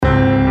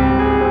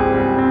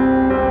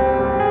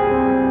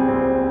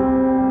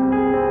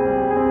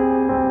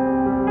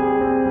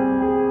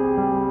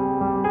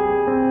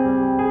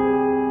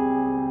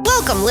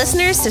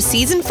listeners, to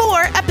Season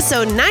 4,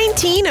 Episode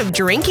 19 of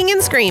Drinking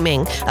and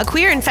Screaming, a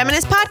queer and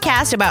feminist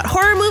podcast about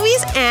horror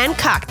movies and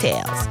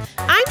cocktails.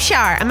 I'm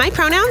Shar, and my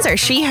pronouns are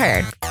she,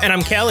 her. And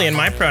I'm Kelly, and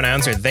my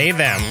pronouns are they,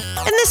 them.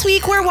 And this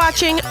week we're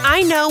watching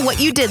I Know What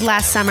You Did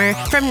Last Summer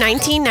from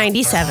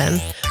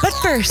 1997. But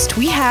first,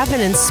 we have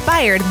an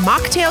inspired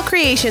mocktail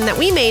creation that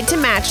we made to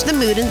match the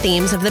mood and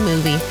themes of the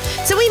movie.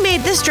 So we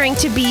made this drink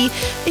to be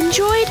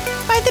enjoyed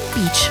by the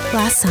beach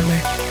last summer.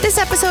 This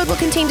episode will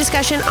contain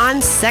discussion on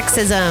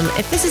sexism.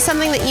 If this is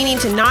something that you need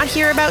to not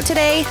hear about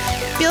today,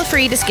 feel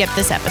free to skip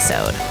this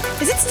episode.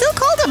 Is it still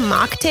called a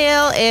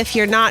mocktail if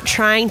you're not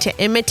trying to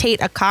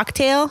imitate a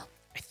cocktail?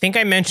 I think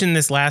I mentioned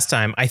this last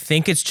time. I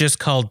think it's just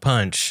called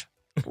punch.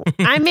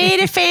 I made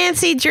a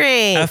fancy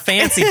drink. A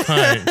fancy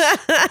punch.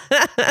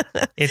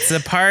 It's a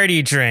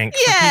party drink.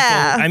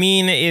 Yeah. I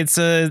mean, it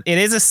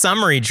is a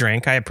summery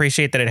drink. I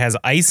appreciate that it has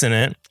ice in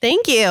it.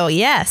 Thank you.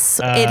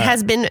 Yes. It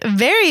has been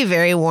very,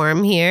 very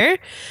warm here.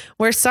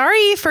 We're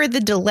sorry for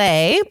the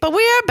delay, but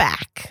we are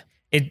back.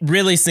 It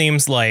really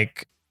seems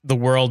like the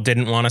world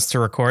didn't want us to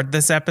record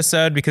this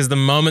episode because the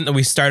moment that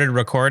we started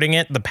recording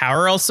it, the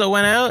power also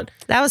went out.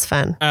 That was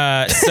fun.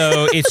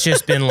 So it's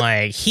just been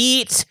like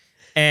heat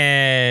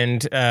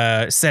and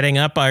setting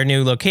up our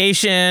new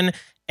location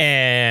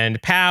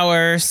and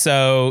power.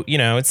 So, you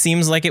know, it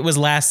seems like it was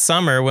last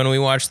summer when we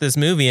watched this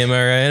movie. Am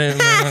I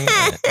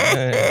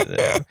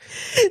right?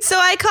 So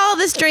I call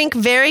this drink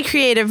very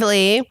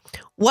creatively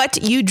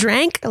What You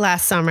Drank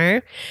Last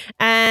Summer.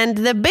 And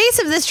the base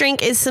of this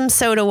drink is some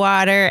soda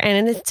water,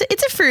 and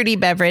it's a fruity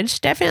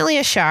beverage, definitely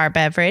a Shar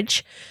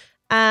beverage.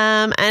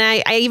 And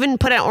I even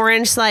put an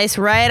orange slice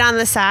right on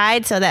the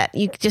side so that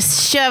you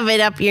just shove it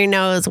up your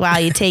nose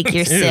while you take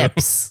your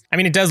sips. I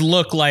mean, it does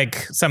look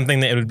like something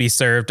that would be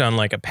served on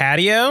like a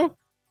patio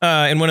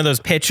in one of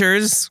those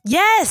pitchers.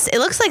 Yes, it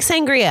looks like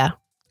sangria.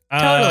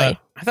 Totally.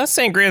 I thought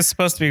sangria is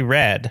supposed to be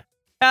red.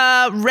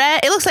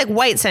 Red. It looks like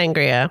white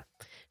sangria.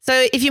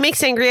 So if you make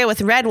sangria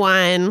with red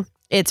wine,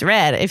 it's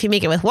red. If you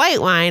make it with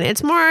white wine,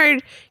 it's more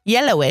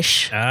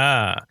yellowish.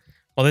 Well,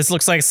 this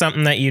looks like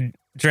something that you'd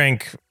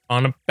drink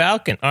on a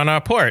balcony, on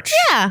a porch.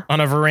 Yeah. On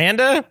a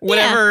veranda,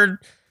 whatever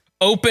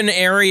open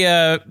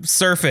area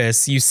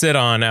surface you sit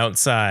on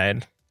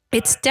outside.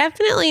 It's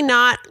definitely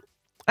not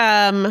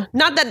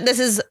that this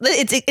is,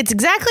 it's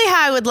exactly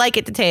how I would like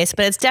it to taste,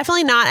 but it's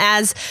definitely not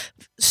as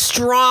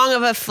strong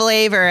of a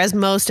flavor as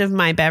most of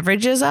my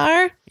beverages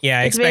are.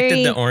 Yeah, I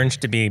expected the orange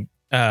to be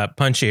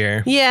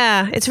punchier.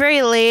 Yeah, it's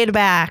very laid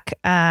back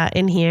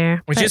in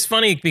here. Which is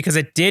funny because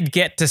it did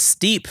get to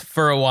steep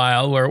for a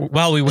while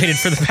while we waited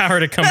for the power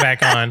to come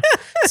back on.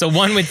 So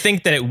one would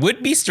think that it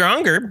would be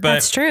stronger, but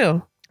that's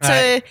true.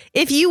 So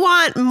if you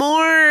want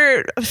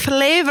more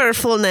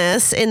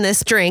flavorfulness in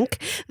this drink,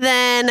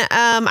 then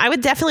I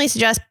would definitely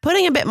suggest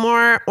putting a bit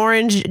more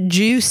orange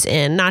juice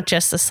in, not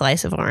just a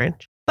slice of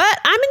orange. But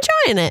I'm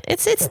enjoying it.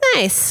 It's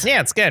nice.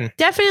 Yeah, it's good.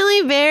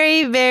 Definitely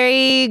Very,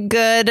 very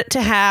good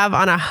to have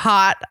on a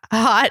hot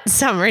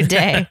summer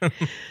day.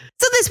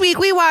 So this week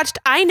we watched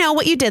I Know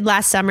What You Did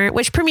Last Summer,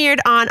 which premiered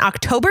on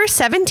October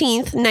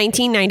 17th,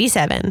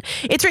 1997.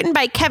 It's written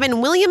by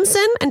Kevin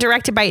Williamson and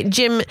directed by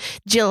Jim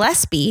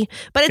Gillespie,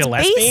 but it's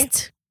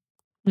based...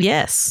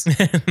 Yes.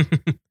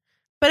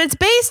 But it's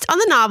based on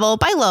the novel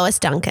by Lois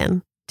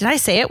Duncan. Did I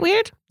say it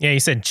weird? Yeah,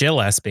 you said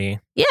Gillespie.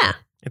 Yeah.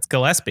 It's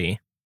Gillespie.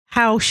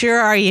 How sure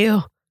are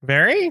you?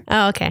 Very.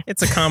 Oh, okay.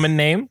 It's a common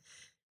name.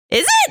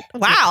 Is it?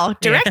 Wow.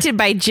 Directed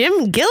by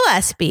Jim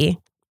Gillespie.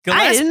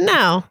 I didn't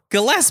know.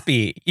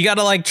 Gillespie. You got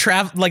to like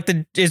travel like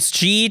it's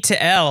G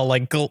to L,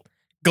 like gull.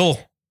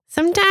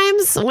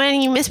 Sometimes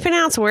when you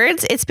mispronounce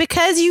words, it's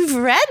because you've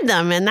read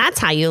them and that's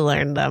how you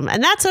learned them.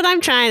 And that's what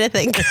I'm trying to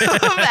think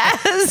of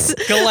as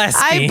Gillespie.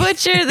 I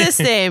butcher this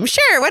name.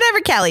 Sure, whatever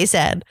Kelly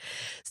said.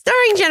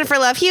 Starring Jennifer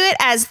Love Hewitt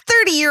as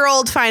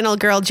 30-year-old final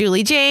girl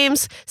Julie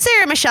James,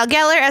 Sarah Michelle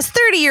Gellar as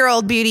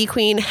 30-year-old beauty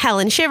queen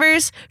Helen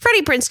Shivers,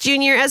 Freddie Prinze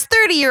Jr. as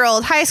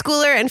 30-year-old high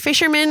schooler and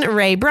fisherman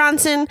Ray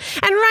Bronson, and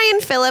Ryan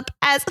Phillip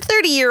as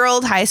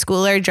 30-year-old high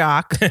schooler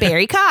jock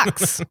Barry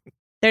Cox.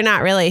 They're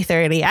not really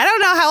 30. I don't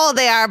know how old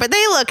they are, but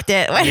they looked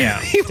it when we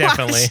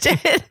definitely watched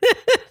it.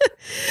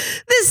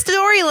 This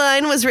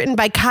storyline was written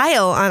by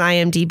Kyle on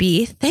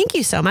IMDb. Thank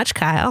you so much,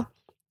 Kyle.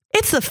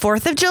 It's the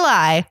 4th of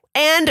July,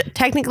 and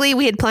technically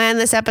we had planned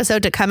this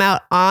episode to come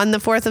out on the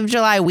 4th of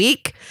July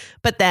week,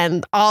 but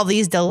then all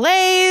these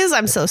delays,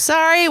 I'm so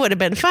sorry, would have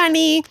been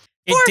funny.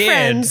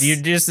 Friends.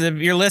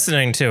 You're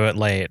listening to it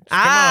late. Come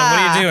on, what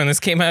are you doing?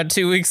 This came out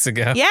 2 weeks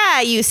ago.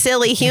 Yeah, you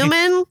silly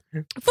human.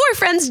 4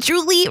 friends,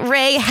 Julie,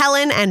 Ray,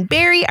 Helen, and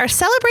Barry, are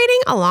celebrating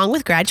along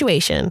with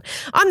graduation.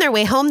 On their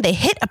way home, they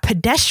hit a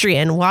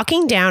pedestrian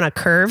walking down a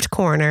curved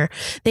corner.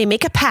 They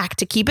make a pact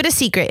to keep it a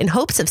secret in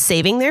hopes of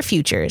saving their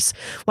futures.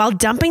 While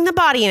dumping the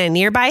body in a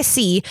nearby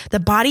sea,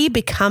 the body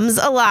becomes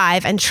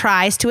alive and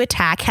tries to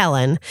attack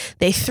Helen.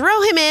 They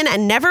throw him in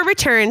and never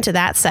return to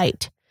that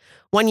site.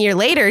 1 year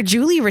later,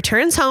 Julie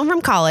returns home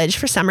from college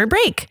for summer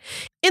break.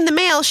 In the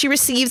mail, she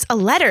receives a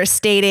letter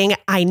stating,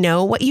 "I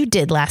know what you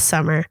did last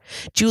summer."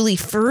 Julie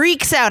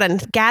freaks out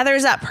and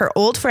gathers up her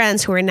old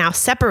friends who are now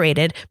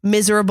separated,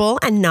 miserable,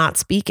 and not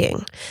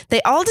speaking.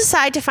 They all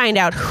decide to find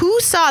out who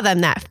saw them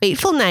that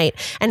fateful night,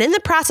 and in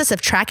the process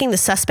of tracking the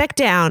suspect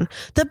down,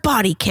 the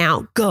body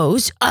count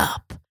goes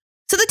up.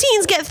 So the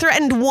teens get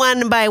threatened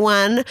one by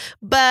one,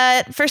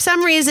 but for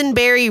some reason,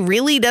 Barry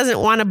really doesn't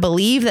want to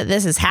believe that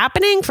this is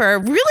happening for a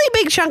really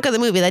big chunk of the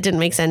movie. That didn't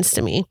make sense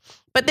to me.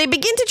 But they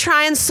begin to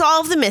try and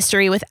solve the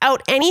mystery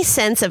without any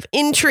sense of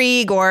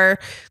intrigue or,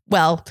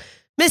 well,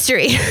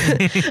 mystery.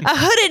 A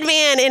hooded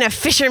man in a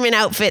fisherman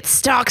outfit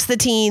stalks the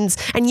teens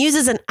and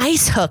uses an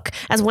ice hook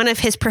as one of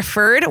his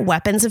preferred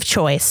weapons of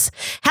choice.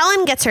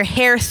 Helen gets her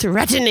hair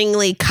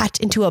threateningly cut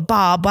into a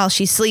bob while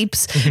she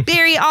sleeps.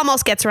 Barry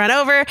almost gets run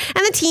over,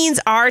 and the teens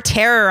are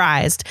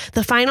terrorized.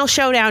 The final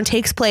showdown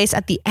takes place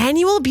at the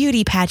annual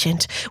beauty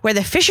pageant, where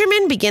the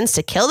fisherman begins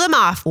to kill them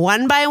off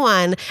one by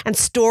one and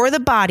store the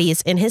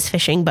bodies in his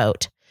fishing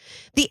boat.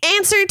 The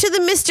answer to the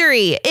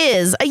mystery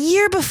is, a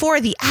year before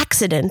the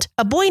accident,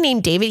 a boy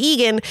named David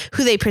Egan,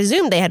 who they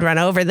presumed they had run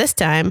over this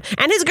time,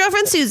 and his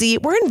girlfriend Susie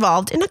were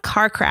involved in a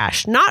car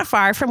crash not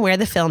far from where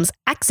the film's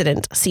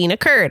accident scene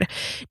occurred.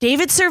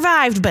 David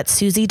survived, but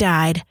Susie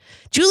died.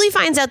 Julie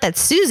finds out that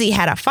Susie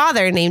had a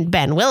father named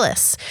Ben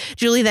Willis.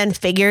 Julie then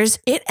figures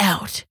it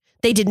out.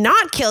 They did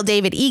not kill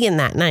David Egan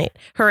that night.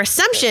 Her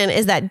assumption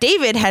is that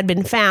David had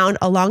been found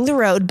along the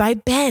road by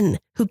Ben,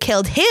 who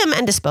killed him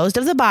and disposed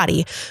of the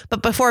body.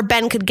 But before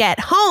Ben could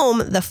get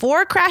home, the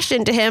four crashed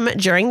into him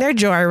during their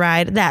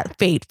joyride that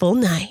fateful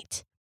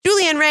night.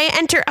 Julie and Ray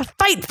enter a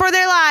fight for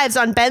their lives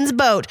on Ben's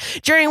boat,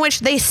 during which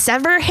they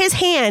sever his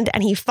hand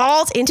and he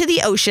falls into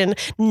the ocean,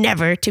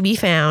 never to be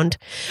found.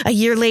 A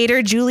year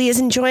later, Julie is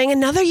enjoying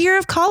another year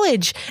of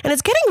college and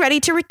is getting ready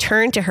to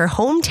return to her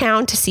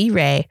hometown to see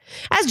Ray.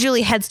 As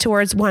Julie heads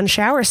towards one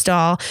shower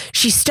stall,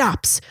 she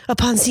stops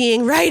upon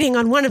seeing writing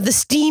on one of the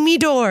steamy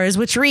doors,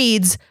 which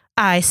reads,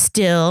 "I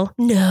still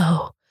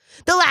know."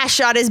 The last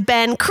shot is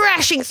Ben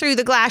crashing through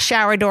the glass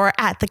shower door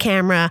at the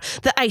camera,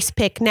 the ice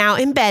pick now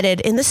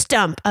embedded in the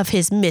stump of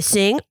his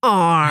missing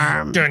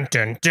arm. Dun,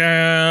 dun,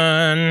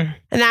 dun.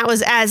 And that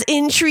was as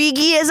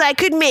intriguing as I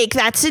could make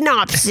that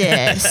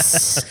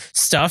synopsis.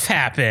 Stuff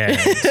happened.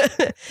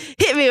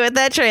 Hit me with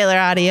that trailer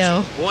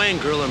audio. Boy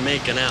and girl are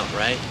making out,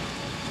 right?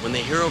 When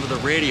they hear over the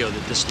radio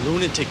that this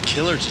lunatic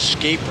killer's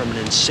escaped from an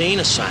insane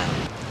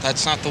asylum.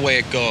 That's not the way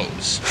it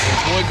goes.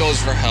 The boy goes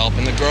for help,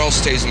 and the girl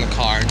stays in the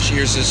car, and she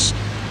hears this,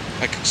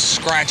 like,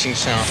 scratching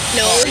sound.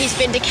 No, he's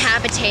been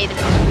decapitated.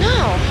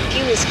 No,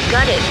 he was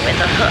gutted with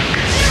a hook.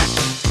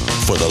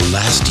 For the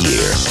last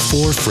year,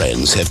 four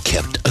friends have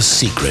kept a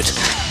secret,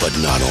 but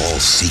not all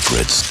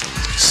secrets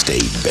stay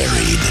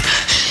buried.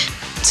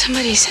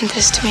 Somebody sent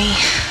this to me.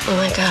 Oh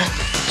my God.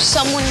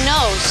 Someone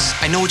knows.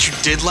 I know what you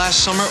did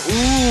last summer.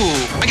 Ooh,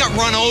 I got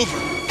run over.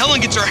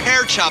 Helen gets her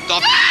hair chopped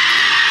off.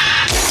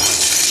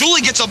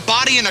 Julie gets a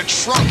body in a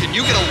truck, and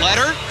you get a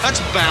letter?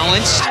 That's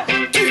balanced.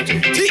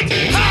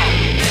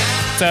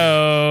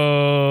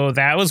 So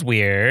that was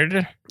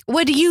weird.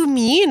 What do you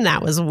mean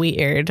that was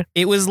weird?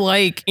 It was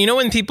like, you know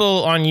when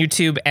people on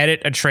YouTube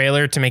edit a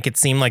trailer to make it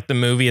seem like the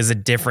movie is a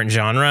different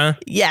genre?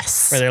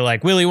 Yes. Where they're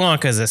like, Willy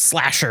Wonka is a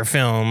slasher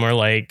film, or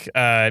like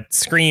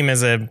Scream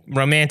is a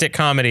romantic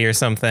comedy or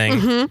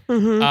something.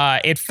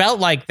 It felt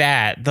like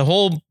that. The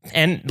whole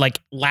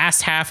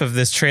last half of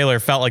this trailer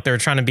felt like they were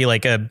trying to be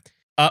like a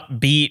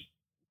upbeat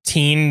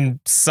teen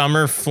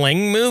summer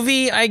fling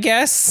movie, I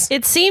guess.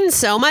 It seemed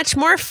so much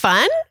more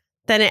fun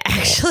than it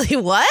actually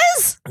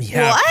was.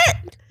 Yeah. What?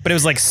 But it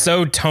was like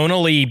so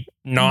tonally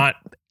not.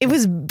 It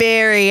was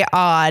very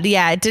odd.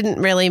 Yeah, it didn't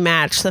really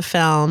match the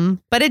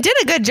film, but it did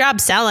a good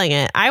job selling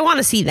it. I want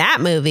to see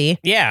that movie.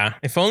 Yeah,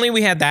 if only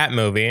we had that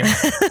movie.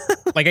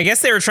 Like, I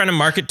guess they were trying to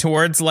market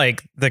towards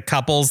like the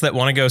couples that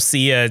want to go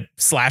see a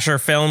slasher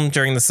film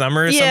during the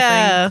summer or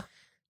something.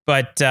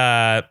 But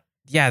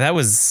yeah, that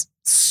was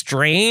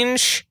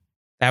strange.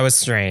 That was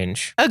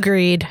strange.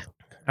 Agreed.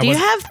 Do you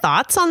have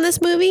thoughts on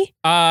this movie?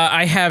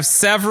 I have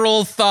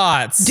several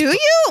thoughts. Do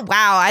you?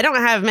 Wow, I don't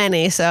have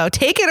many, so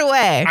take it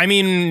away. I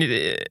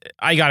mean,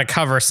 I got to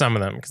cover some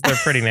of them because they're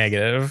pretty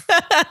negative.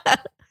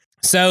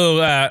 So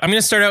I'm going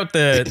to start out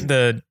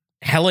the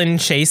Helen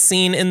chase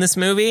scene in this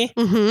movie.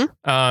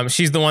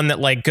 She's the one that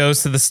like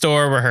goes to the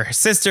store where her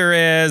sister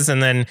is,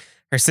 and then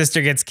her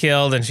sister gets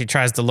killed, and she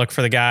tries to look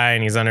for the guy,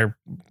 and he's under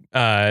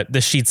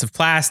the sheets of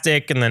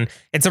plastic, and then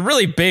it's a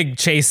really big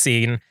chase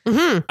scene.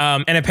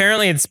 And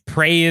apparently it's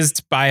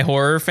praised by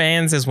horror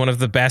fans as one of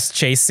the best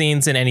chase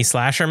scenes in any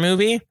slasher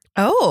movie.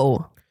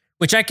 Oh.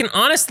 Which I can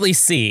honestly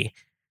see.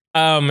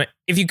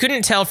 If you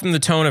couldn't tell from the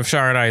tone of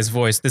Shar and I's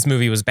voice, this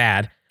movie was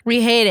bad.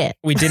 We hate it.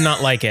 We did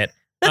not like it.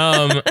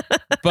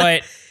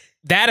 But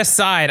that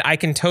aside, I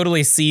can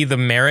totally see the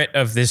merit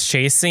of this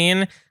chase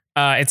scene.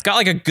 It's got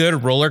like a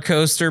good roller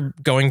coaster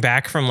going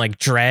back from like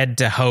dread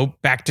to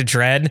hope back to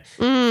dread.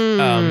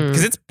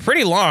 Because it's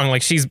pretty long.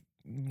 Like she's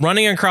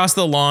running across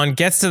the lawn,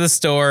 gets to the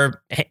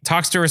store,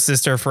 talks to her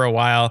sister for a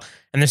while.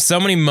 And there's so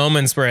many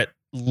moments where it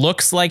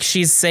looks like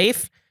she's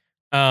safe.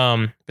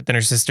 But then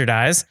her sister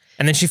dies,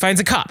 and then she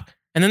finds a cop,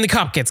 and then the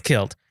cop gets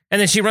killed, and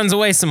then she runs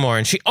away some more,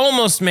 and she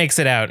almost makes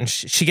it out, and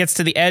she gets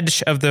to the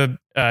edge of the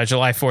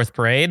July 4th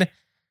parade.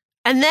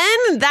 And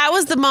then that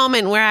was the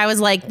moment where I was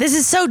like, this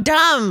is so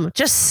dumb.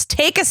 Just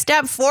take a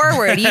step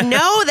forward. You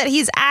know that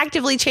he's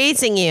actively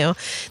chasing you.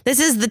 This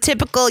is the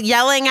typical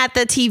yelling at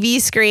the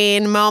TV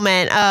screen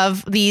moment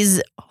of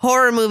these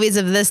horror movies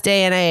of this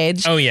day and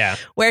age. Oh, yeah.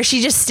 Where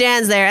she just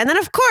stands there. And then,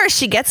 of course,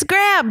 she gets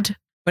grabbed.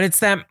 But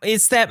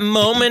it's that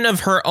moment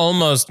of her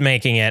almost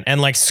making it and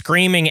like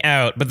screaming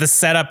out, but the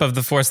setup of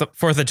the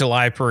 4th of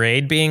July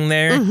parade being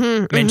there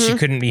meant she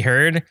couldn't be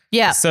heard.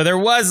 Yeah. So there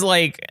was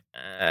like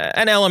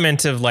an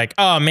element of like,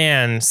 oh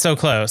man, so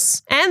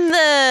close. And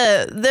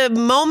the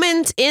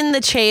moment in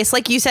the chase,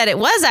 like you said, it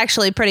was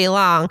actually pretty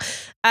long.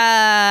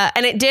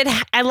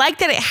 And I like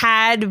that it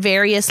had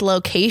various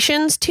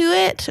locations to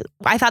it.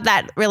 I thought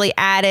that really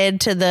added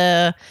to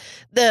the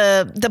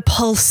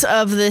pulse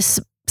of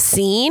this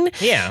scene.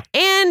 Yeah.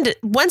 And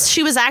once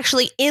she was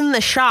actually in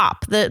the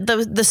shop,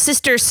 the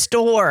sister's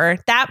store,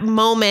 that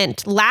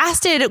moment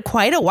lasted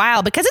quite a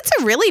while because it's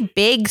a really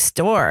big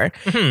store.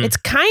 It's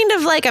kind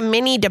of like a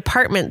mini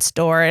department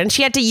store, and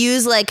she had to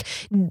use like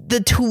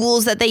the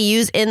tools that they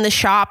use in the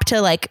shop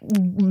to like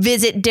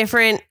visit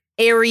different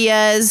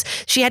areas.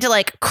 She had to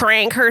like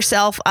crank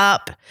herself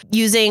up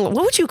using,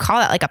 what would you call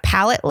that? Like a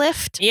pallet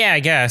lift? Yeah,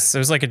 I guess. It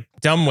was like a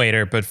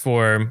dumbwaiter, but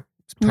for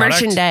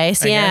product,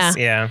 merchandise. I Yeah. guess.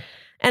 Yeah.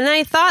 And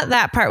I thought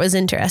that part was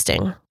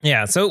interesting.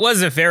 Yeah, so it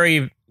was a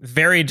very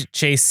varied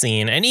chase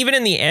scene. And even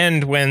in the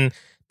end, when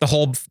the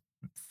whole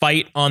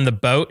fight on the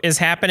boat is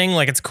happening,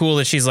 like it's cool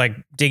that she's like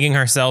digging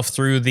herself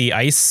through the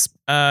ice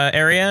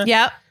area.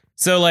 Yep.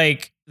 So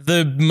like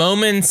the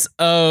moments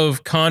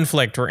of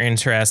conflict were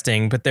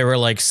interesting, but there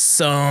was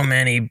so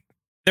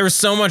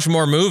much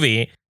more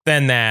movie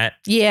than that.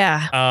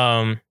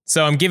 Yeah.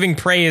 So I'm giving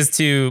praise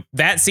to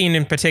that scene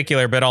in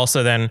particular, but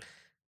also then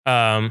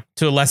to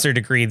a lesser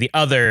degree, the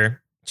other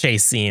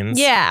chase scenes.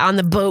 Yeah, on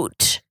the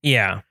boat.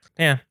 Yeah.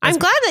 I'm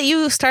glad that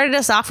you started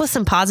us off with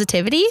some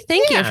positivity.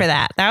 Thank you for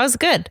that. That was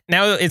good.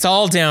 Now it's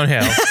all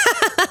downhill.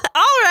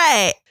 All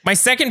right. My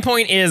second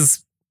point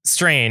is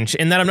strange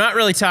in that I'm not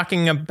really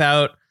talking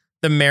about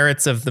the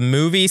merits of the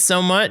movie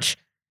so much,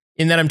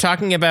 in that I'm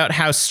talking about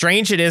how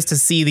strange it is to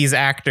see these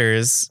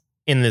actors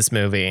in this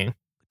movie.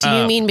 Do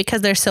you mean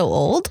because they're so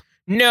old?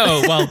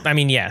 No, well, I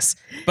mean, yes,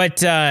 but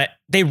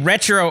they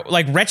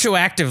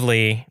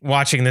retroactively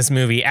watching this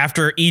movie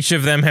after each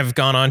of them have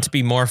gone on to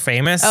be more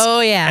famous.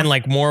 Oh, yeah. And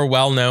like more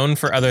well known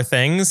for other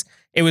things.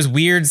 It was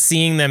weird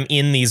seeing them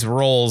in these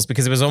roles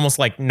because it was almost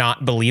like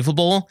not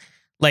believable.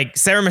 Like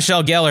Sarah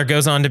Michelle Gellar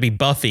goes on to be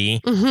Buffy.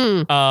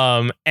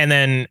 And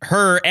then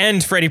her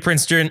and Freddie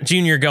Prinze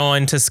Jr. go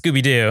on to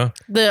Scooby-Doo.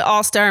 The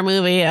all-star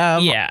movie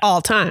of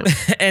all time.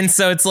 And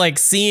so it's like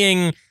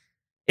seeing...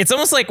 It's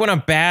almost like when a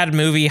bad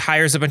movie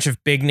hires a bunch of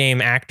big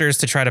name actors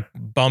to try to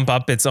bump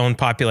up its own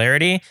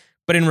popularity,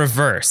 but in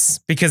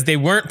reverse, because they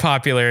weren't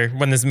popular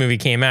when this movie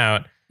came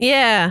out.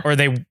 Yeah. Or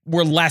they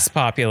were less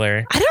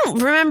popular. I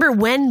don't remember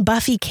when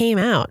Buffy came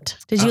out.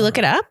 Did you look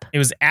it up? It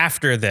was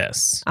after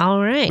this.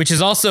 All right. Which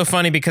is also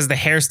funny because the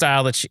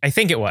hairstyle that I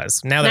think it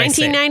was. Now that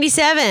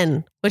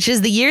 1997, which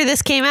is the year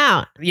this came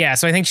out. Yeah,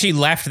 so I think she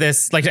left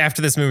this, like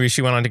after this movie,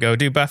 she went on to go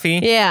do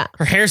Buffy. Yeah.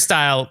 Her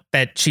hairstyle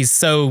that she's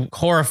so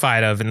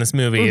horrified of in this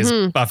movie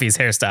is Buffy's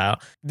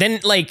hairstyle. Then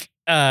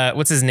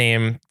what's his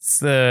name?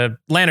 It's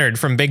Leonard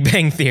from Big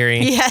Bang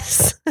Theory.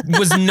 Yes.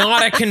 Was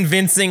not a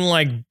convincing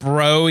like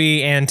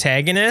bro-y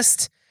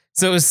antagonist.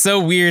 So it was so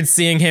weird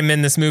seeing him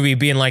in this movie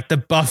being like the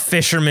buff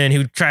fisherman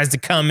who tries to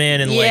come in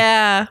and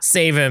like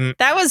save him.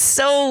 That was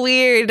so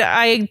weird.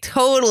 I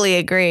totally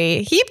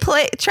agree. He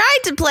tried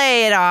to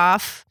play it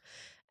off.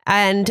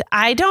 And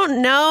I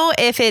don't know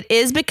if it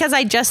is because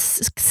I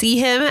just see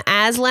him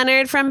as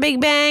Leonard from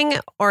Big Bang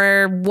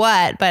or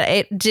what, but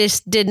it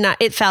just did not,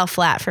 it fell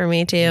flat for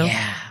me too.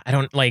 Yeah. I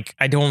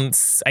don't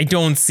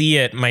see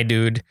it, my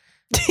dude.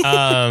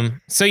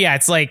 So yeah,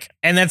 it's like,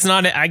 and that's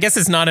not, I guess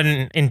it's not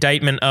an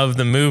indictment of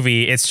the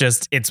movie. It's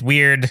just, it's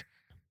weird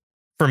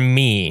for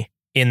me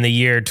in the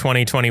year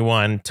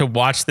 2021 to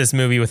watch this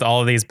movie with all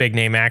of these big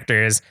name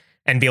actors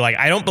and be like,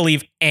 I don't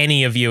believe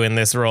any of you in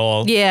this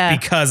role. Yeah.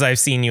 Because I've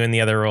seen you in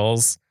the other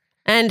roles.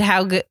 And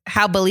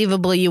how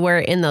believable you were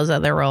in those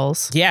other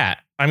roles. Yeah.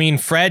 I mean,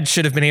 Fred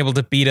should have been able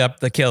to beat up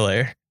the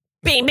killer.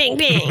 Bing, bing,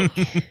 bing.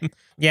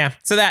 Yeah.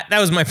 So that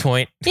was my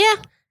point. Yeah.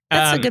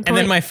 That's a good point. And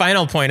then my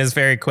final point is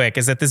very quick,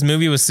 is that this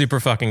movie was super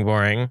fucking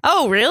boring.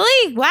 Oh,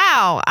 really?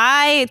 Wow.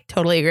 I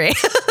totally agree.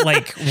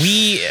 Like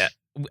I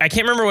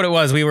can't remember what it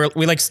was.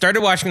 We like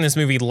started watching this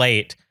movie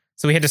late,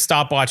 so we had to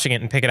stop watching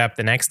it and pick it up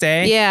the next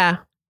day. Yeah.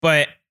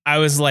 But I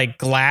was like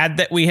glad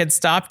that we had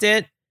stopped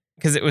it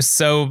because it was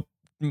so...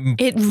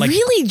 It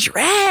really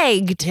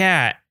dragged.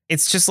 Yeah.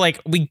 It's just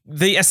like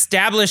the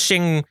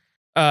establishing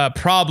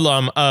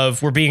problem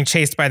of we're being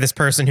chased by this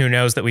person who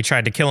knows that we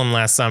tried to kill him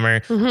last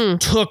summer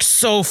took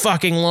so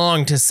fucking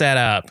long to set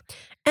up.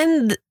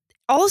 And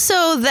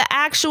Also, the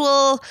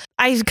actual,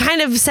 I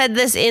kind of said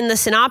this in the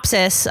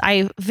synopsis.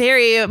 I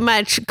very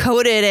much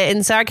coded it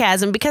in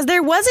sarcasm because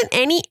there wasn't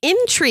any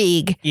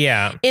intrigue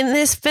Yeah. in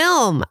this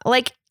film.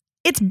 Like,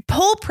 its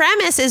whole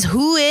premise is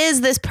who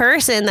is this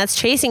person that's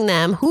chasing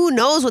them? Who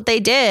knows what they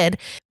did?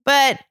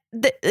 But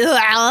And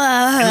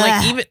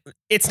like, even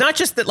it's not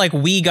just that like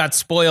we got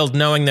spoiled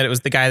knowing that it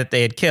was the guy that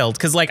they had killed,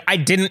 because like I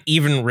didn't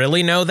even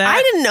really know that.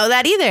 I didn't know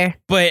that either.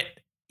 But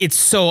it's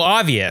so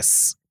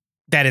obvious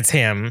that it's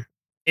him.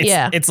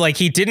 It's like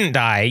he didn't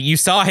die. You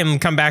saw him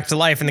come back to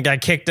life and the guy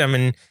kicked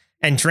him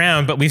and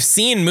drowned, but we've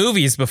seen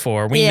movies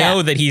before. We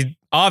know that he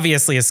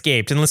obviously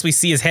escaped. Unless we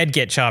see his head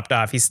get chopped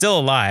off, he's still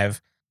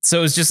alive. So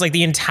it was just like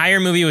the entire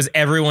movie was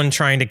everyone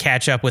trying to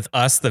catch up with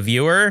us, the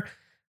viewer,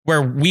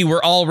 where we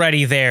were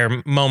already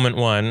there moment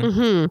one.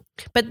 Mm-hmm.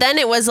 But then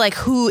it was like,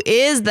 who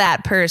is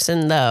that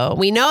person though?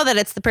 We know that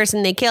it's the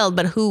person they killed,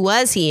 but who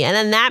was he? And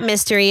then that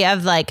mystery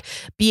of like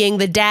being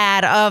the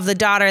dad of the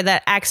daughter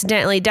that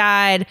accidentally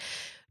died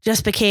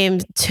just became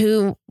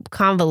too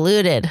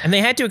convoluted. And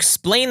they had to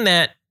explain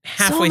that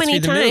halfway So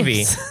many through the times.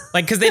 movie.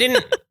 Like, because they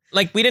didn't,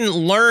 like, we didn't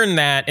learn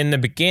that in the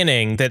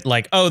beginning that,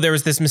 like, oh, there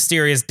was this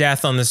mysterious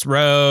death on this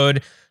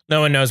road.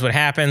 No one knows what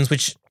happens,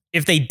 which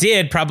if they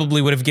did,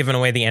 probably would have given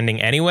away the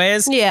ending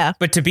anyways. Yeah.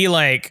 But to be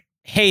like,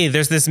 hey,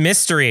 there's this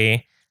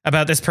mystery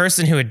about this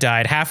person who had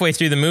died halfway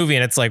through the movie.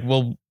 And it's like,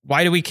 well,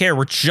 why do we care?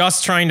 We're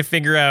just trying to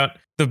figure out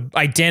the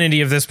identity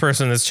of this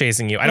person that's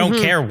chasing you. I don't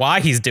care why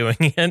he's doing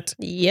it.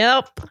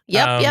 Yep.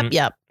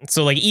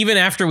 So like even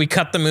after we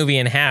cut the movie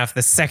in half,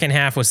 the second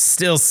half was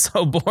still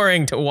so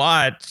boring to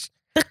watch.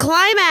 The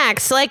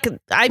climax, like,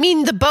 I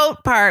mean, the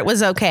boat part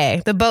was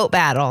okay. The boat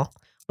battle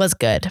was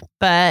good.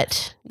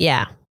 But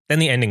yeah. Then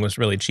the ending was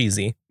really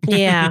cheesy.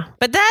 Yeah.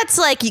 But that's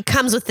like, it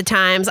comes with the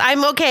times.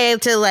 I'm okay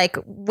to like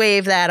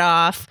wave that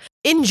off.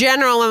 In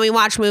general, when we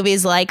watch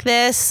movies like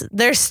this,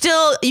 they're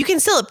still, you can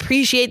still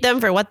appreciate them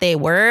for what they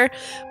were,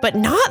 but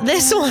not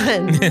this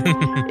one.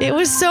 It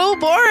was so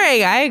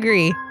boring. I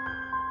agree.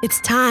 It's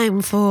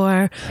time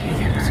for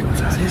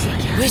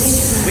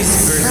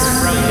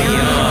Whispers from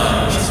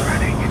Beyond.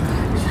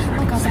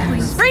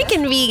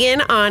 Franken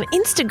Vegan on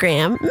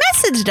Instagram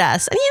messaged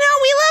us. And you know,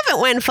 we love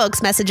it when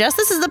folks message us.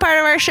 This is the part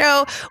of our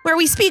show where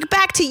we speak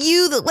back to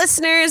you, the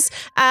listeners,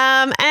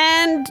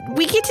 and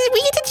we get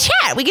to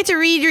chat. We get to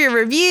read your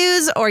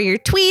reviews or your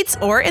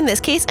tweets, or in this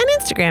case, an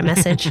Instagram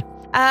message.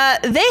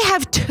 They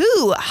have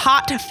 2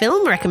 hot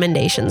film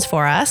recommendations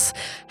for us.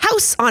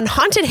 House on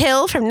Haunted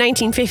Hill from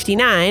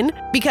 1959,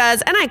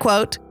 because, and I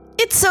quote,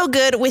 "It's so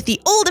good with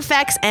the old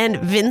effects and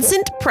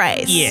Vincent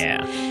Price."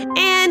 Yeah.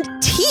 And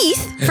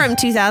Teeth from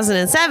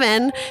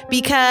 2007,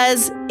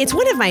 because it's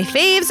one of my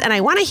faves and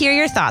I want to hear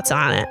your thoughts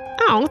on it.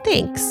 Oh,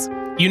 thanks.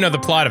 You know the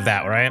plot of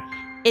that, right?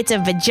 It's a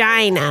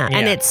vagina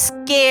and Yeah. it's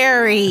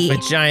scary.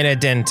 Vagina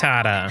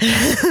dentata.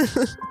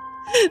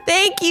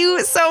 Thank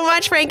you so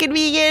much, Franken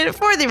Vegan,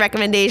 for the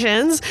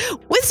recommendations.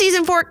 With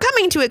season 4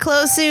 coming to a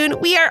close soon,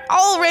 we are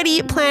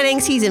already planning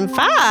season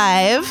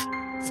 5.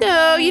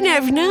 So you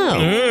never know.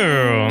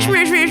 Ooh.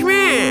 Shmeh, shmeh,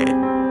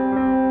 shmeh.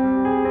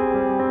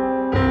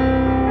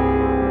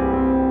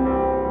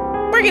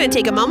 We're going to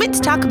take a moment to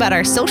talk about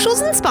our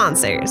socials and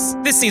sponsors.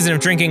 This season of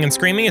Drinking and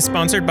Screaming is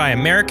sponsored by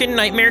American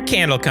Nightmare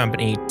Candle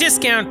Company.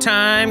 Discount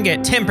time.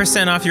 Get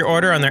 10% off your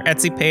order on their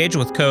Etsy page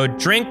with code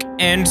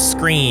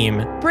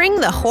DRINKANDSCREAM.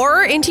 Bring the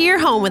horror into your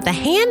home with a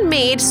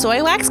handmade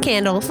soy wax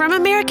candle from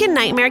American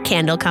Nightmare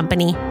Candle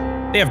Company.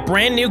 They have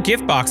brand new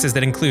gift boxes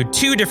that include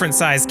 2 different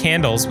size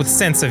candles with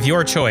scents of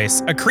your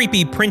choice, a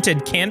creepy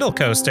printed candle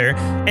coaster,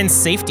 and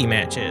safety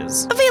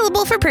matches.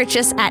 Available for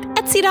purchase at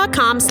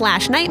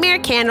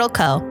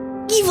etsy.com/nightmarecandleco.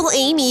 Evil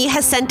Amy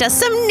has sent us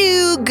some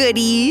new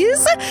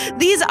goodies.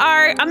 These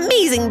are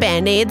amazing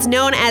band-aids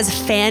known as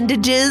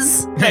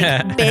Fandages,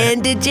 like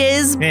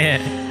bandages.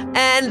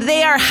 And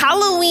they are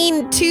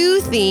Halloween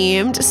 2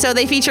 themed, so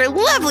they feature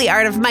lovely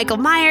art of Michael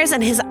Myers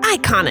and his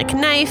iconic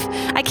knife.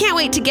 I can't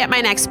wait to get my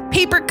next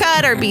paper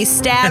cut or be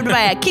stabbed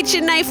by a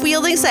kitchen knife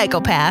wielding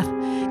psychopath.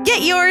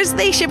 Get yours,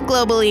 they ship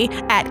globally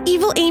at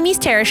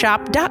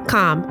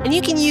evilamysterrorshop.com, and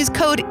you can use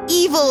code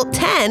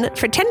EVIL10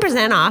 for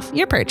 10% off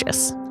your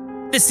purchase.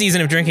 This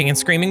season of Drinking and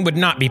Screaming would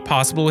not be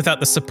possible without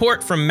the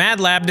support from Mad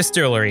Lab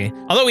Distillery.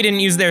 Although we didn't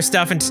use their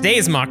stuff in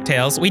today's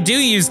mocktails, we do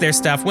use their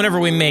stuff whenever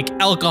we make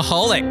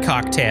alcoholic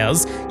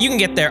cocktails. You can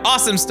get their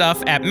awesome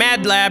stuff at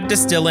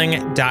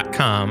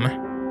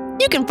madlabdistilling.com.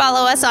 You can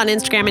follow us on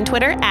Instagram and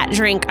Twitter at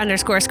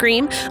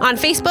drink_scream, on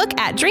Facebook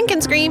at Drink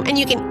and Scream, and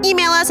you can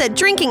email us at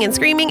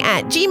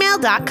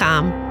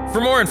drinkingandscreaming@gmail.com. For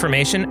more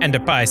information and to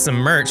buy some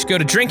merch, go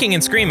to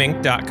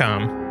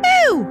drinkingandscreaming.com.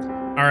 Woo!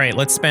 All right,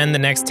 let's spend the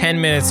next 10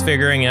 minutes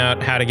figuring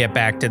out how to get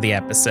back to the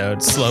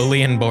episode,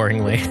 slowly and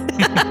boringly.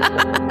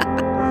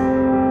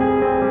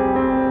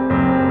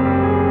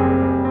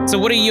 So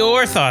what are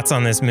your thoughts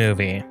on this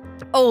movie?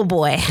 Oh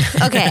boy.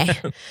 Okay.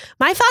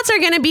 My thoughts are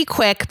going to be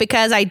quick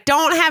because I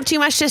don't have too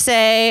much to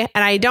say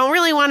and I don't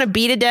really want to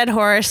beat a dead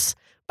horse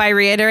by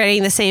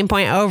reiterating the same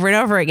point over and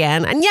over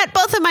again. And yet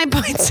both of my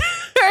points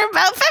are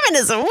about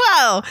feminism.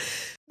 Whoa.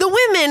 the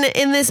women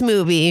in this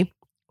movie,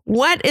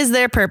 what is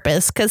their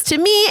purpose? Because to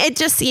me, it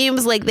just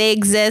seems like they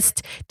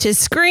exist to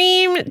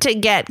scream, to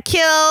get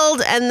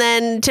killed, and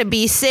then to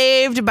be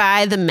saved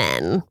by the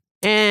men.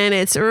 And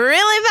it's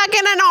really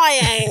fucking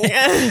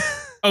annoying.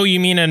 Oh,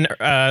 you mean an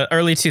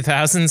early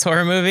 2000s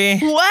horror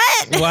movie?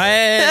 What?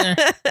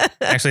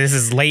 Actually, this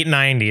is late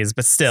 90s,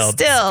 but still.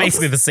 It's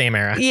basically the same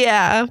era.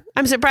 Yeah.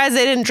 I'm surprised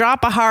they didn't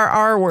drop a hard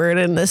R word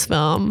in this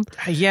film.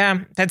 Yeah,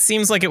 that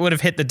seems like it would have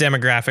hit the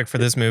demographic for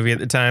this movie at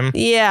the time.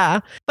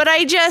 Yeah. But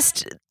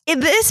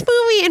this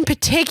movie in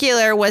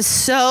particular was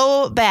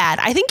so bad.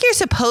 I think you're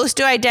supposed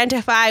to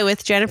identify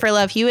with Jennifer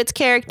Love Hewitt's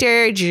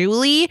character,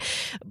 Julie,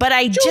 but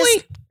I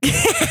couldn't.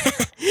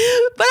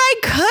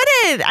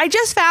 I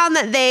just found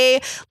that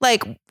they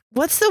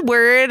what's the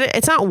word?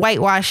 It's not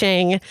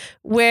whitewashing,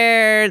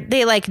 where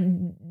they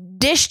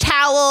dish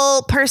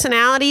towel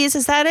personalities.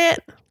 Is that it?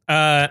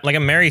 Like a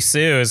Mary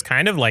Sue is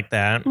kind of like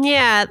that.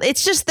 Yeah,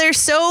 it's just they're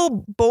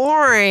so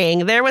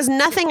boring. There was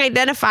nothing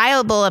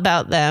identifiable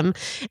about them.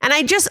 And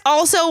I just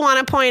also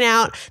want to point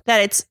out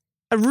that it's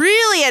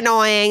really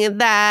annoying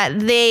that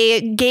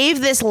they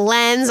gave this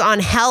lens on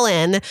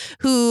Helen,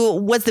 who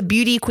was the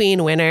beauty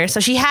queen winner. So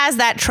she has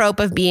that trope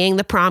of being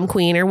the prom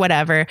queen or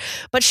whatever,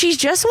 but she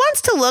just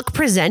wants to look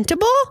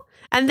presentable.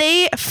 And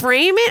they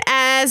frame it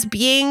as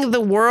being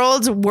the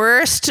world's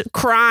worst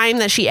crime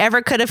that she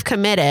ever could have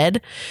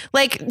committed.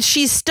 Like,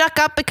 she's stuck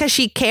up because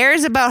she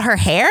cares about her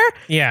hair.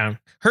 Yeah.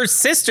 Her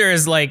sister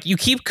is like, you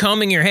keep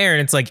combing your hair.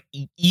 And it's like,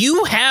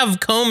 you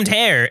have combed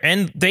hair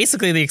and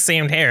basically the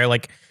same hair.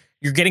 Like,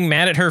 you're getting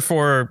mad at her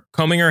for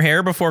combing her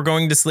hair before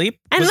going to sleep?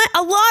 And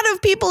a lot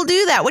of people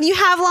do that. When you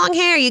have long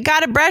hair, you got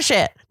to brush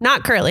it.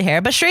 Not curly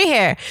hair, but straight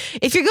hair.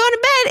 If you're going to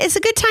bed, it's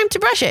a good time to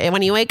brush it. And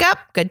when you wake up,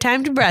 good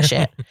time to brush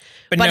it.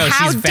 But no,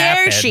 how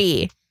dare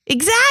she?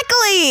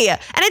 Exactly.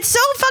 And it's so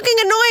fucking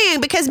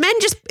annoying because men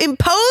just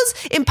impose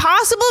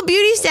impossible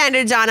beauty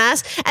standards on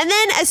us. And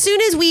then as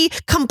soon as we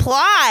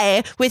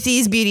comply with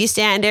these beauty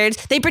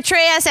standards, they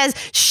portray us as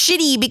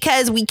shitty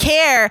because we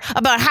care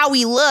about how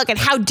we look and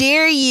how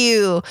dare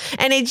you.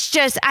 And it's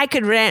just, I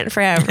could rant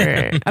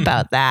forever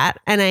about that.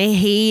 And I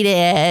hate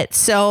it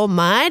so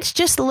much.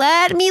 Just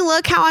let me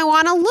look how I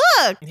want to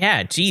look.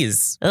 Yeah,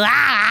 geez.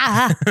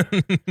 Ah.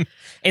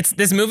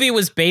 This movie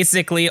was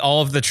basically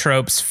all of the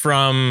tropes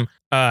from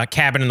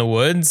Cabin in the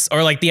Woods,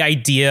 or like the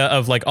idea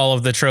of like all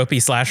of the tropey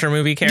slasher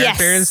movie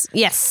characters.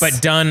 Yes.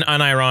 But done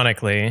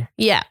unironically.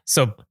 Yeah.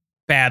 So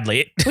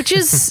badly. Which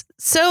is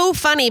so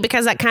funny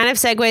because that kind of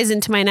segues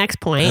into my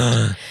next point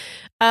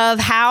of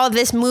how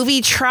this movie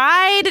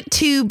tried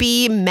to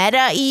be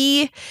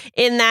meta-y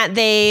in that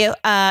they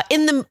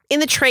in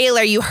the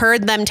trailer you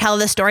heard them tell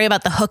the story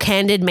about the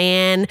hook-handed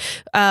man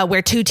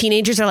where two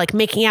teenagers are like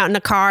making out in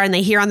a car and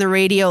they hear on the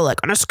radio like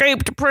an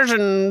escaped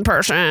prison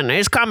person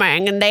is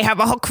coming and they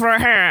have a hook for a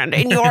hand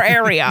in your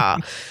area.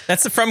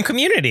 That's from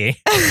Community.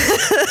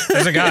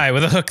 There's a guy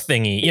with a hook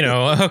thingy,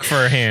 a hook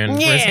for a hand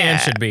where his hand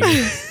should be.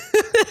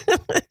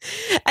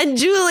 And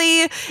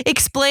Julie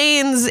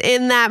explains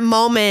in that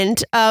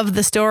moment of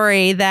the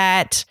story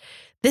that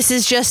this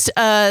is just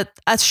a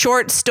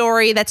short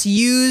story that's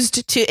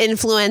used to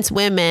influence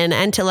women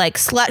and to like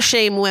slut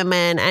shame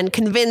women and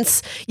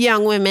convince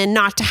young women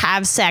not to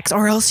have sex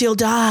or else you'll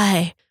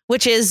die,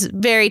 which is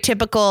very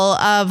typical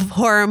of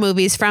horror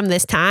movies from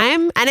this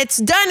time. And it's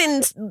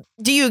done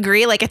do you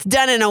agree? Like, it's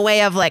done in a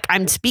way of like,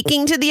 I'm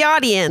speaking to the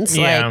audience.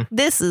 Yeah. Like,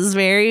 this is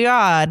very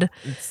odd.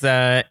 It's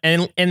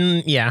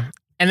and yeah.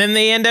 And then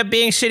they end up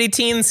being shitty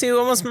teens who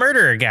almost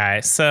murder a guy.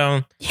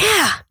 So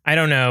yeah, I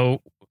don't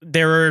know.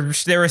 They were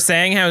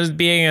saying how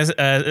being a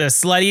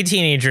slutty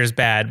teenager is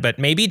bad, but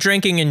maybe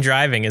drinking and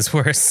driving is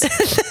worse. And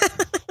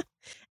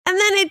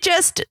then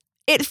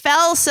it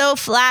fell so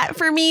flat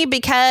for me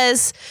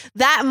because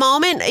that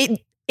moment,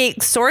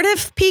 it sort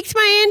of piqued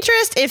my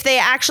interest if they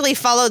actually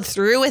followed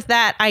through with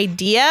that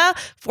idea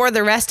for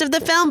the rest of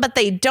the film, but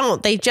they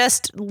don't. They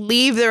just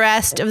leave the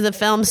rest of the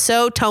film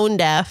so tone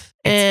deaf.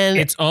 And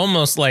it's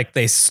almost like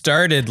they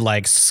started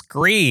like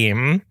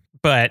Scream,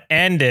 but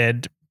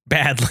ended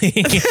badly.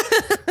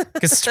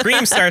 Because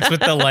Scream starts with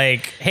the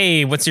like,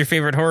 hey, what's your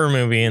favorite horror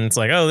movie? And it's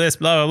like, oh, this,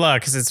 blah, blah, blah,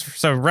 because it's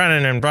so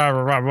running and blah,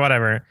 blah, blah,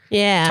 whatever.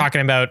 Yeah. Talking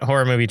about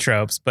horror movie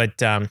tropes, but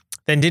then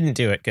didn't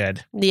do it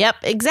good. Yep,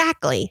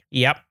 exactly.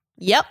 Yep.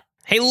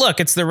 Hey, look,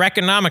 it's the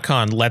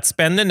Reconomicon. Let's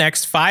spend the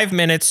next 5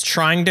 minutes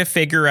trying to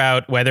figure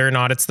out whether or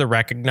not it's the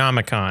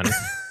Reconomicon.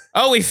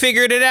 Oh, we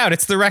figured it out.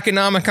 It's the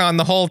Reconomicon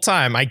the whole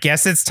time. I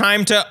guess it's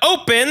time to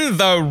open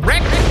the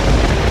Reconomicon!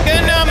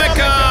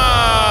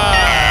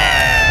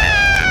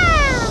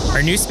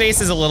 Our new space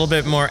is a little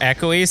bit more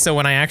echoey, so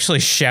when I actually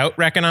shout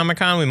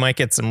Reconomicon, we might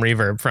get some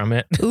reverb from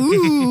it.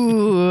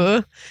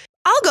 Ooh.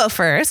 I'll go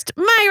first.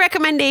 My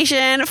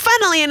recommendation,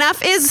 funnily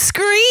enough, is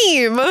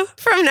Scream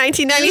from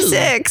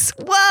 1996.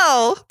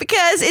 Whoa,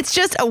 because it's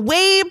just a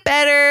way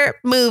better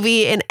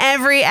movie in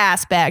every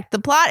aspect. The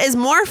plot is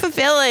more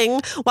fulfilling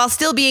while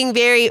still being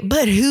very,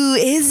 but who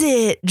is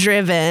it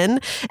driven?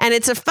 And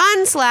it's a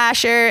fun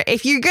slasher.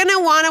 If you're going to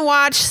want to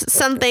watch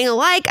something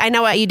like I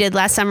Know What You Did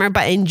Last Summer,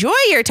 but enjoy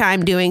your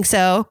time doing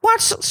so,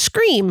 watch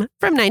Scream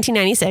from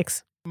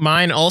 1996.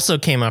 Mine also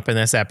came up in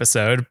this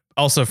episode,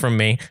 also from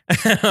me.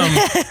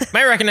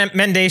 My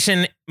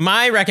recommendation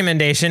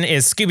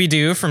is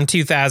Scooby-Doo from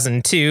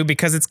 2002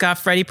 because it's got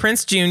Freddie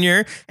Prinze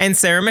Jr. and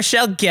Sarah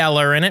Michelle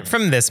Gellar in it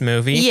from this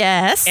movie.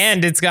 Yes.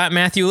 And it's got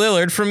Matthew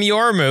Lillard from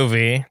your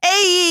movie.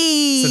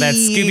 Hey! So that's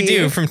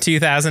Scooby-Doo from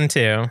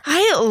 2002.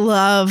 I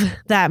love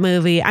that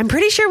movie. I'm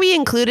pretty sure we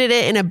included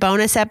it in a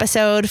bonus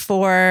episode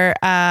for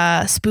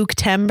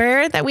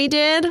Spooktember that we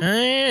did. Oh,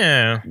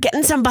 yeah.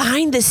 Getting some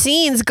behind the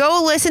scenes.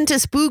 Go listen to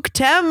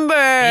Spooktember.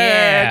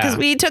 Yeah. Because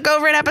we took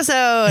over an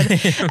episode.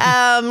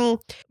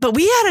 But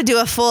we got to do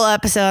a full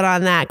episode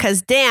on that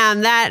because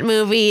damn, that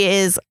movie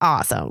is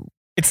awesome.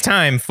 It's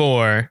time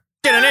for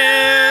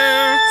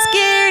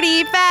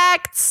Scaredy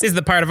Facts. This is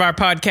the part of our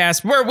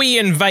podcast where we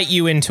invite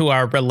you into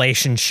our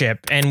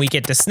relationship and we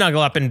get to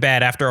snuggle up in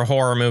bed after a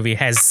horror movie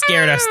has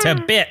scared us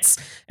to bits.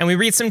 And we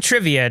read some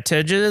trivia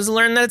to just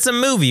learn that it's a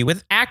movie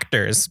with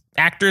actors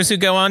who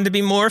go on to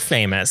be more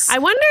famous. I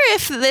wonder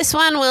if this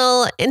one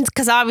will,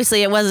 because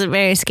obviously it wasn't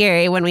very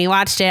scary when we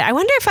watched it. I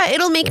wonder if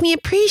it'll make me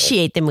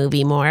appreciate the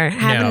movie more.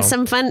 Having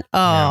some fun.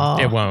 Oh,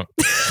 no, it won't.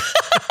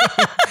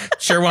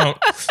 Sure won't.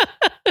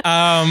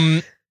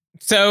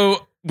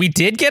 So we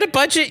did get a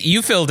budget.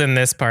 You filled in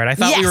this part. I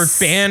thought we were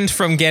banned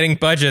from getting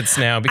budgets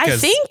now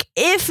because I think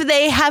if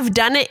they have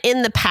done it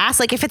in the past,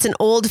 like if it's an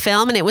old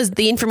film and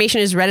the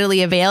information is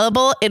readily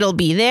available, it'll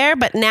be there.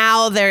 But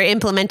now they're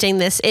implementing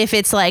this. If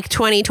it's like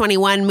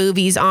 2021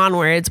 movies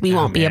onwards, we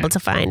won't be able to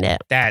find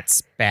it.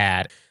 That's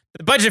bad.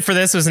 The budget for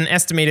this was an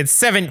estimated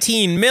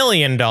 $17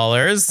 million.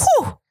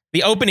 Whew.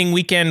 The opening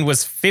weekend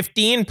was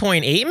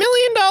 $15.8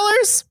 million.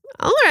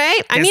 All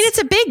right. I mean, it's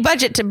a big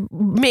budget to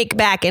make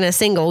back in a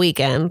single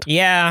weekend.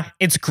 Yeah.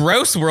 Its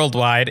gross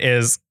worldwide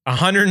is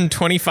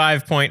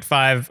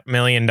 $125.5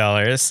 million.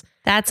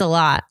 That's a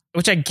lot.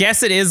 Which I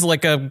guess it is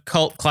like a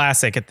cult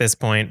classic at this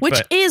point.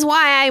 Which is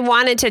why I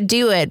wanted to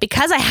do it,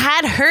 because I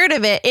had heard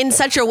of it in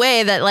such a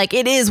way that like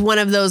it is one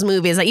of those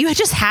movies that you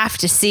just have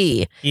to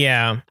see.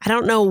 Yeah. I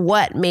don't know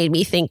what made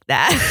me think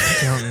that.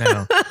 I don't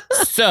know.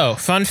 So,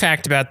 fun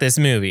fact about this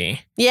movie.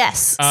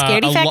 Yes.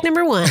 Scaredy fact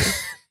number 1.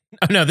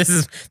 Oh no, this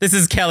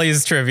is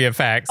Kelly's trivia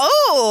facts.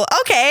 Oh,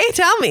 okay.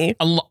 Tell me.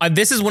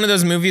 This is one of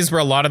those movies where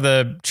a lot of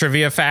the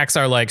trivia facts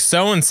are like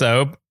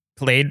so-and-so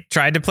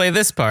tried to play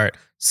this part.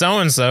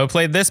 So-and-so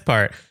played this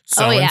part.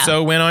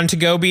 So-and-so went on to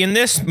go be in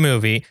this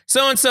movie.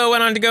 So-and-so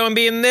went on to go and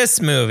be in this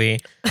movie.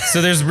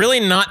 So there's really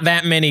not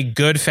that many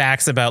good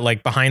facts about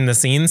like behind the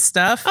scenes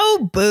stuff.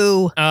 Oh,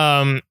 boo.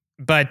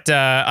 But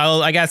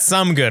I got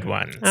some good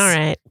ones. All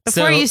right.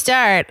 Before you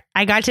start,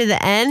 I got to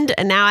the end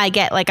and now I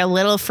get like a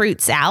little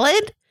fruit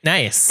salad.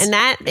 Nice. And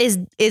that is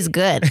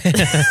good.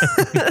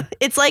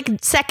 It's like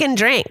second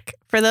drink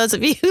for those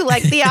of you who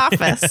like The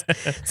Office.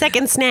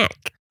 Second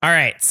snack. All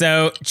right.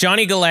 So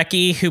Johnny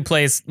Galecki, who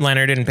plays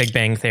Leonard in Big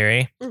Bang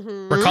Theory,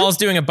 recalls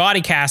doing a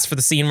body cast for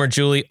the scene where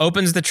Julie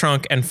opens the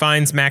trunk and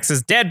finds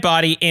Max's dead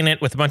body in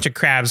it with a bunch of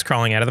crabs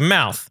crawling out of the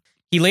mouth.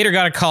 He later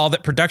got a call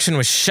that production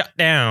was shut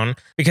down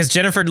because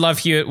Jennifer Love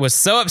Hewitt was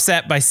so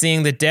upset by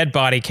seeing the dead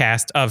body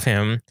cast of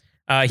him.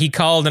 He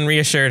called and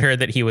reassured her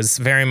that he was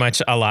very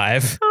much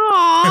alive.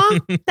 Aw,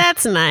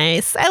 that's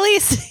nice. At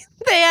least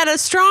they had a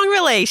strong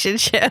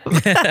relationship.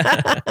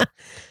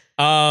 This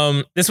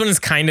one is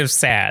kind of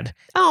sad.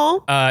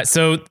 Oh.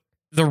 So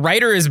the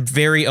writer is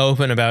very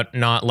open about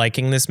not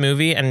liking this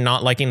movie and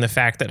not liking the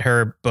fact that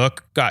her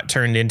book got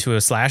turned into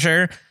a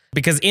slasher.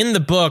 Because in the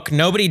book,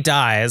 nobody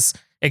dies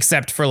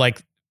except for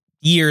like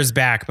years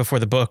back before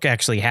the book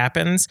actually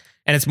happens.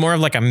 And it's more of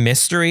like a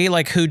mystery,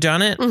 like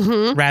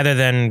whodunit, rather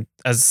than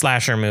a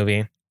slasher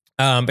movie.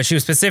 But she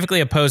was specifically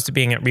opposed to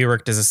being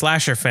reworked as a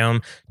slasher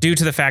film due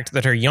to the fact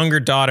that her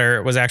younger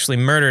daughter was actually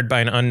murdered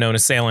by an unknown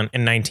assailant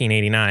in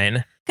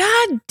 1989.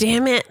 God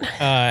damn it.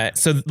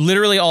 So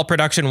literally all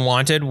production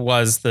wanted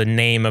was the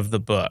name of the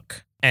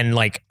book. And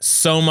like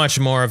so much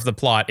more of the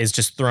plot is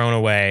just thrown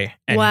away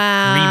and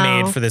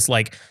remade for this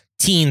like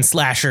teen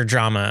slasher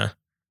drama.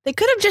 They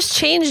could have just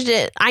changed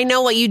it. I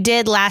Know What You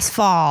Did Last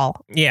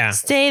Fall. Yeah.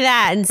 Say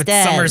that instead.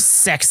 But summer's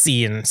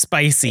sexy and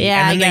spicy.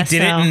 Yeah, and then I they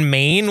did guess it in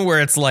Maine where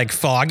it's like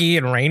foggy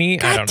and rainy.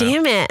 God I don't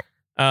know. damn it.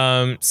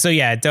 So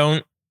yeah, I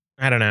don't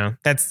know.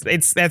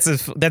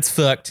 That's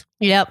fucked.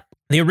 Yep.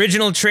 The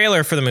original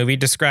trailer for the movie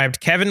described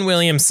Kevin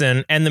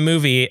Williamson and the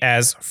movie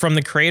as from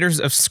the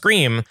creators of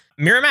Scream.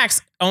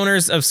 Miramax,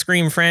 owners of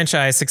Scream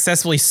franchise,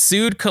 successfully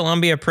sued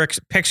Columbia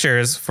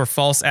Pictures for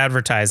false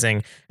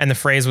advertising, and the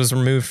phrase was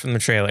removed from the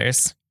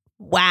trailers.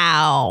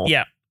 Wow.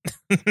 Yeah.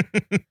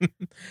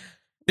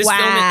 This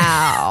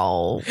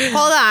Wow.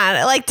 Hold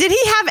on. Like, did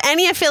he have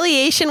any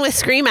affiliation with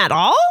Scream at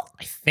all?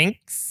 I think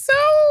so.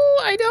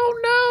 I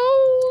don't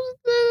know.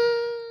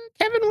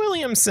 Kevin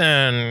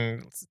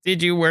Williamson.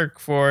 Did you work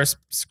for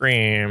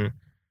Scream?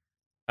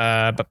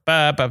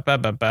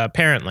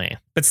 Apparently.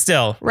 But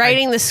still.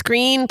 Writing the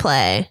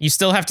screenplay. You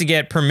still have to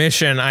get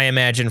permission, I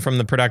imagine, from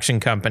the production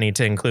company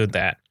to include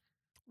that.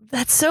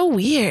 That's so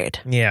weird.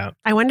 Yeah.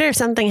 I wonder if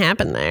something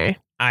happened there.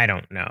 I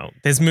don't know.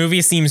 This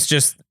movie seems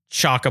just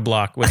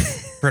chock-a-block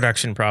with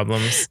production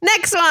problems.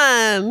 Next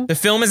one. The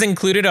film is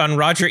included on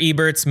Roger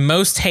Ebert's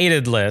most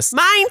hated list.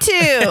 Mine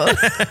too.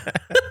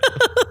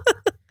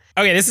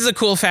 Okay, this is a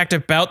cool fact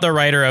about the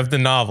writer of the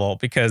novel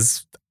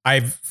because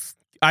I've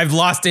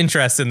lost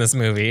interest in this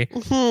movie.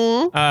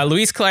 Mm-hmm.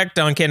 Louise Clark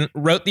Duncan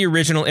wrote the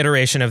original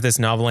iteration of this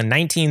novel in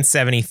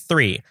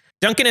 1973.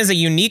 Duncan is a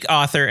unique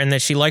author in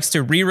that she likes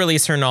to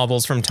re-release her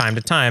novels from time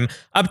to time,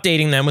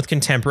 updating them with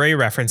contemporary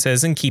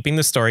references and keeping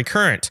the story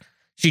current.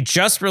 She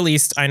just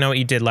released I Know What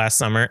You Did Last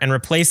Summer and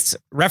replaced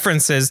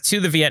references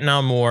to the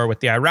Vietnam War with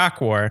the Iraq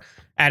War,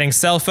 adding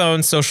cell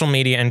phone, social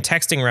media, and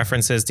texting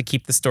references to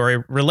keep the story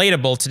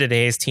relatable to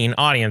today's teen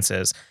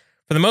audiences.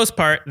 For the most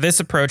part, this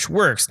approach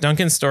works.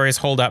 Duncan's stories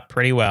hold up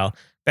pretty well.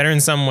 Better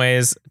in some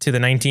ways to the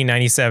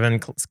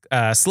 1997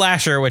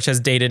 slasher, which has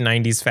dated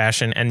 90s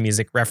fashion and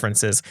music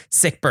references.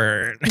 Sick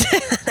burn.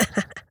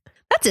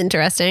 That's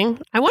interesting.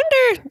 I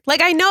wonder,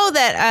 like, I know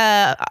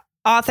that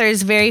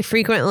authors very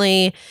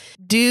frequently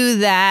do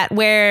that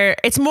where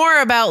it's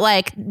more about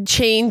like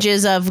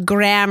changes of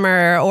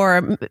grammar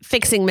or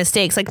fixing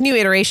mistakes, like new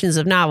iterations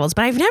of novels.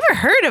 But I've never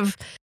heard of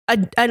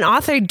an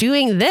author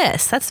doing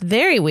this. That's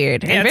very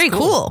weird and very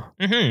cool.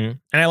 Mm-hmm.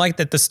 And I like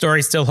that the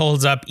story still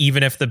holds up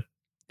even if the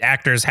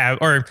actors have,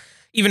 or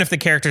even if the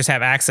characters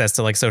have access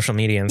to like social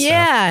media and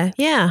stuff.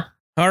 Yeah.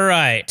 All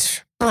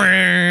right.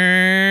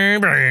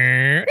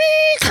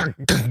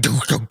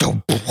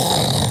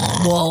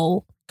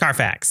 Whoa.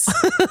 Carfax.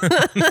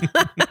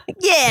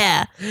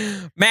 Yeah.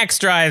 Max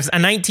drives a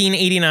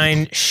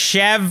 1989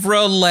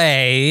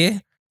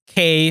 Chevrolet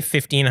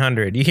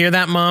K1500. You hear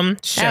that, Mom?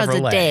 Chevrolet. That was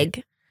a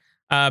dig.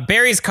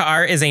 Barry's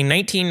car is a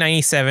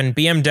 1997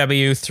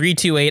 BMW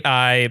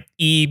 328i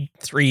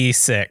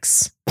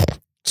E36.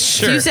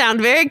 Sure. You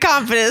sound very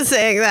confident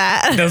saying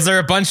that. Those are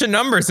a bunch of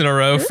numbers in a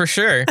row for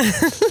sure.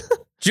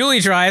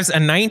 Julie drives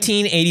a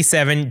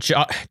 1987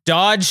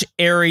 Dodge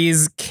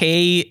Aries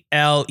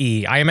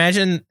KLE. I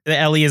imagine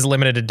the LE is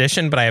limited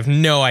edition, but I have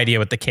no idea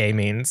what the K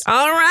means.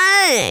 All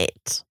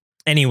right.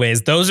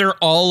 Anyways, those are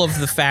all of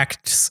the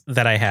facts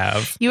that I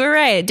have. You were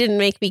right. It didn't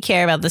make me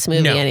care about this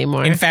movie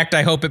anymore. In fact,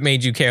 I hope it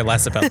made you care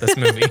less about this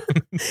movie.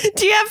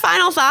 Do you have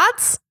final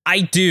thoughts?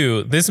 I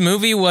do. This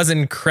movie was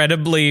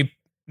incredibly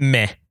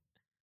meh.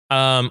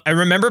 I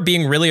remember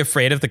being really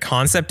afraid of the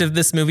concept of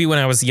this movie when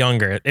I was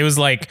younger. It was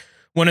like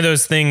one of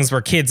those things where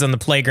kids on the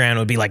playground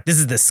would be like, this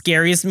is the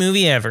scariest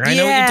movie ever. I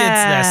know what you did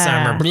last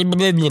summer. Blah,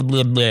 blah, blah,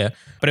 blah, blah.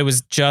 But it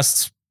was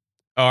just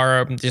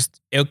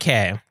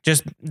okay.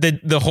 Just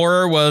the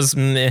horror was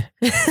meh.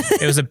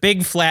 It was a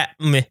big flat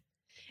meh.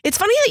 It's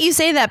funny that you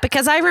say that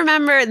because I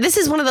remember this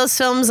is one of those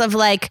films of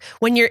like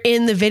when you're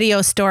in the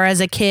video store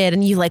as a kid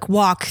and you like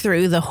walk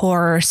through the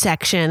horror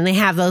section. They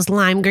have those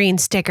lime green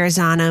stickers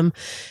on them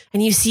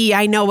and you see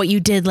I Know What You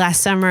Did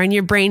Last Summer and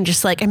your brain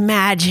just like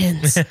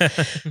imagines.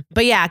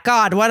 But yeah,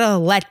 God, what a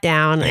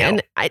letdown.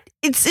 Yep. And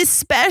it's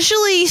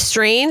especially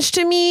strange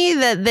to me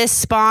that this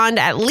spawned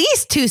at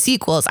least 2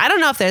 sequels. I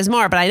don't know if there's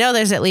more, but I know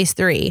there's at least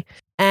 3.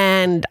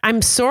 And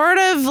I'm sort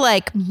of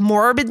like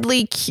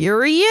morbidly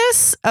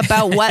curious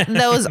about what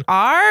those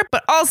are,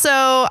 but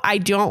also I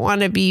don't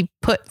want to be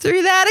put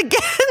through that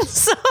again.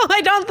 So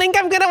I don't think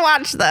I'm going to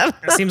watch them.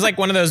 It seems like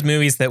one of those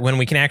movies that when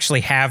we can actually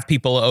have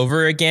people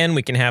over again,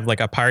 we can have like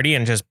a party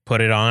and just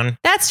put it on.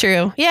 That's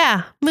true.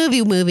 Yeah.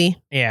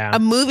 Movie. Yeah. A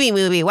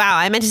movie. Wow.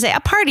 I meant to say a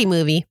party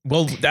movie.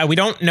 Well, we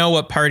don't know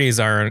what parties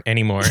are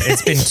anymore.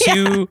 It's been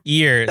 2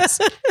 years.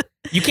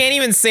 You can't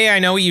even say I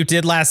Know What You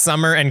Did Last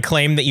Summer and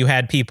claim that you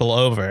had people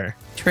over.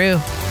 True.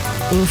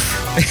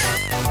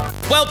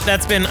 Oof. Well,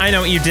 that's been I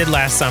Know What You Did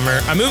Last Summer,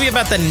 a movie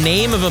about the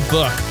name of a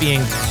book being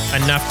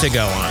enough to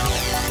go on.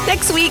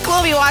 Next week,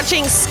 we'll be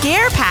watching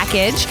Scare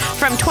Package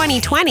from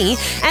 2020,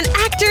 and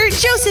actor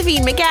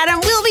Josephine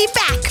McAdam will be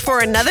back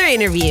for another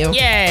interview.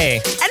 Yay!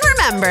 And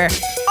remember,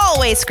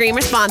 always scream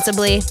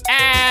responsibly.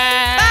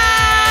 Bye!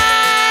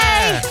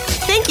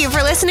 Thank you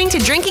for listening to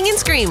Drinking and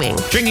Screaming.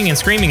 Drinking and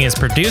Screaming is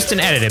produced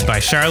and edited by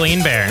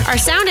Charlene Bear. Our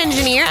sound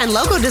engineer and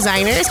logo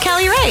designer is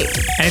Kelly Wright.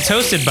 And it's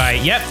hosted by,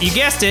 yep, you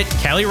guessed it,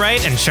 Kelly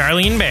Wright and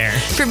Charlene Bear.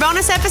 For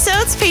bonus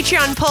episodes,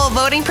 Patreon poll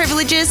voting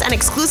privileges, and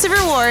exclusive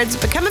rewards,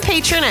 become a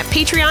patron at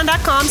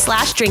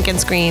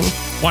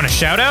patreon.com/drinkandscream. Want a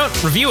shout out?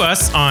 Review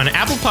us on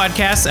Apple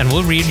Podcasts and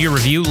we'll read your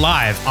review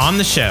live on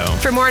the show.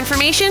 For more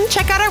information,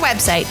 check out our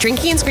website,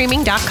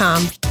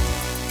 drinkingandscreaming.com.